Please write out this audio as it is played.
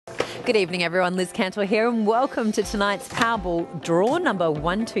Good evening, everyone. Liz Cantor here, and welcome to tonight's Powerball draw number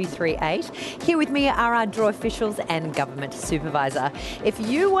 1238. Here with me are our draw officials and government supervisor. If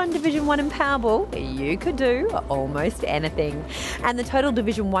you won Division 1 in Powerball, you could do almost anything. And the total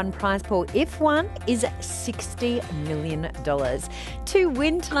Division 1 prize pool, if won, is $60 million. To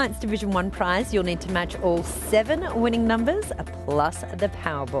win tonight's Division 1 prize, you'll need to match all 7 winning numbers plus the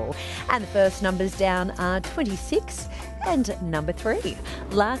Powerball. And the first numbers down are 26 and number 3.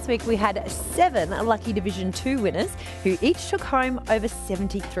 Last week we had 7 lucky Division 2 winners who each took home over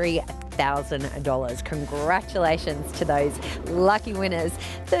 $73,000. Congratulations to those lucky winners.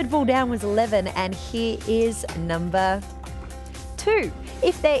 Third ball down was 11, and here is number 2.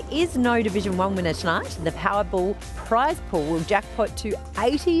 If there is no Division 1 winner tonight, the Powerball prize pool will jackpot to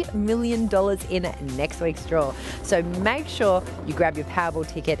 $80 million in next week's draw. So make sure you grab your Powerball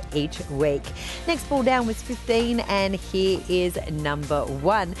ticket each week. Next ball down was 15, and here is number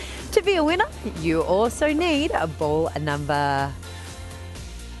 1. To be a winner, you also need a ball number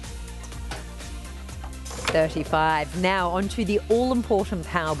 35. Now onto the all-important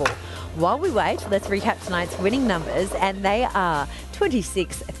Powerball. While we wait, let's recap tonight's winning numbers, and they are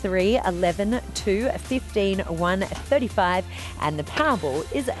 26, 3, 11, 2, 15, 1, 35, and the Powerball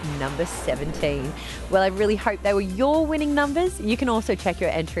is number 17. Well, I really hope they were your winning numbers. You can also check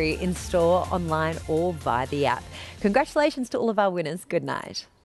your entry in store, online, or via the app. Congratulations to all of our winners. Good night.